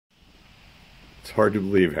It's hard to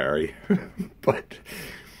believe, Harry, but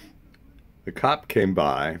the cop came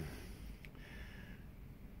by.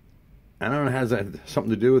 I don't know, has that something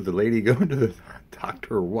to do with the lady going to the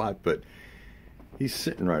doctor or what, but he's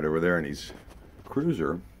sitting right over there in his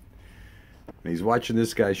cruiser, and he's watching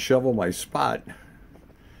this guy shovel my spot.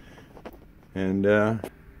 And now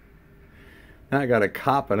I got a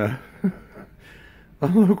cop and a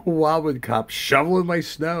local Wildwood cop shoveling my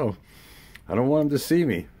snow. I don't want him to see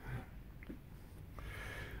me.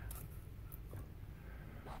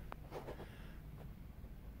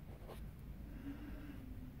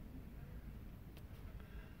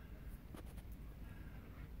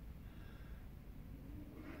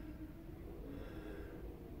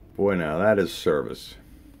 Boy, now that is service.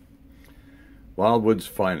 Wildwood's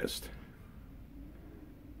finest.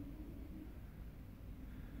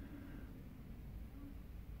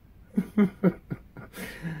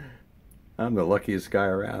 I'm the luckiest guy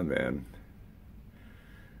around, man.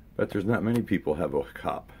 But there's not many people have a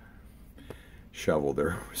cop shovel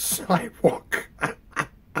their sidewalk.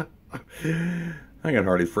 I can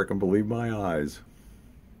hardly frickin' believe my eyes.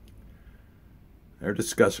 They're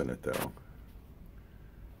discussing it, though.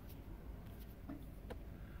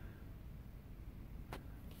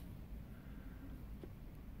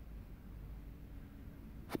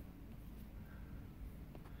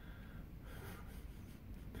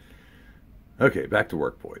 Okay, back to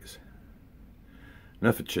work, boys.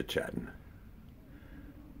 Enough of chit-chatting.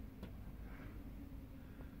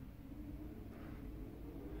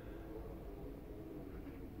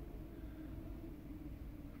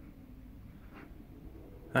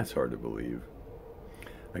 That's hard to believe.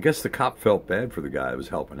 I guess the cop felt bad for the guy that was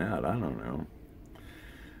helping out. I don't know.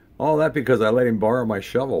 All that because I let him borrow my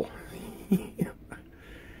shovel.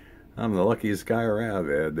 I'm the luckiest guy around,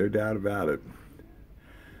 man. No doubt about it.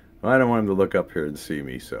 Well, I don't want him to look up here and see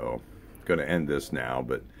me, so I'm going to end this now.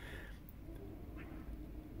 But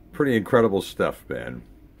pretty incredible stuff, man.